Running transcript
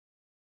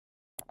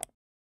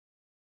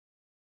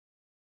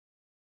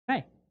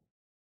Hey,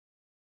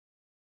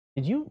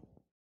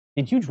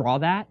 did you draw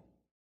that?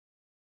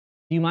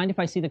 Do you mind if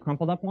I see the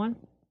crumpled up one?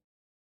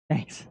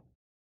 Thanks.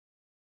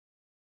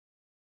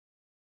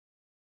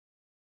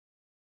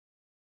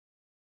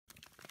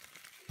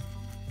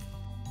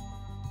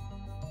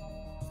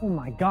 Oh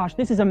my gosh,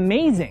 this is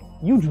amazing.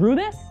 You drew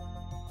this?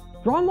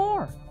 Draw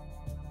more.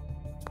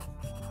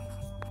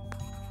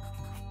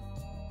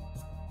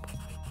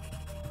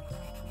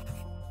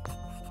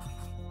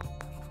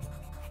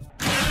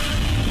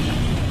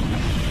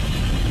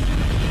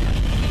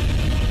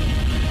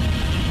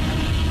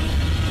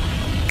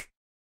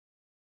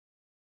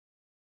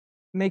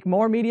 Make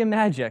more media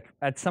magic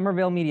at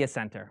Somerville Media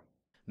Center.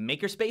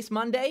 Makerspace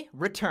Monday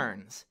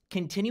returns,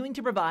 continuing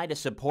to provide a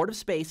supportive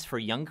space for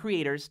young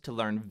creators to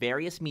learn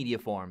various media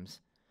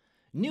forms.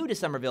 New to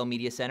Somerville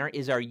Media Center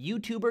is our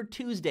YouTuber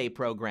Tuesday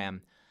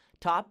program.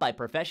 Taught by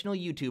professional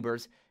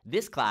YouTubers,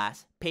 this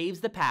class paves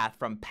the path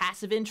from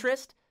passive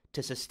interest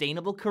to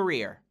sustainable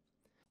career.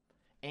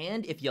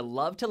 And if you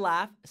love to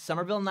laugh,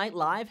 Somerville Night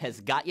Live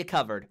has got you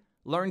covered.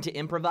 Learn to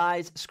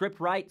improvise,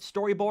 script write,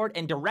 storyboard,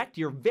 and direct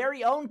your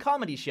very own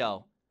comedy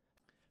show.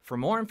 For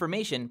more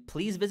information,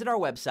 please visit our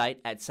website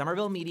at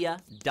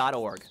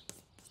somervillemedia.org.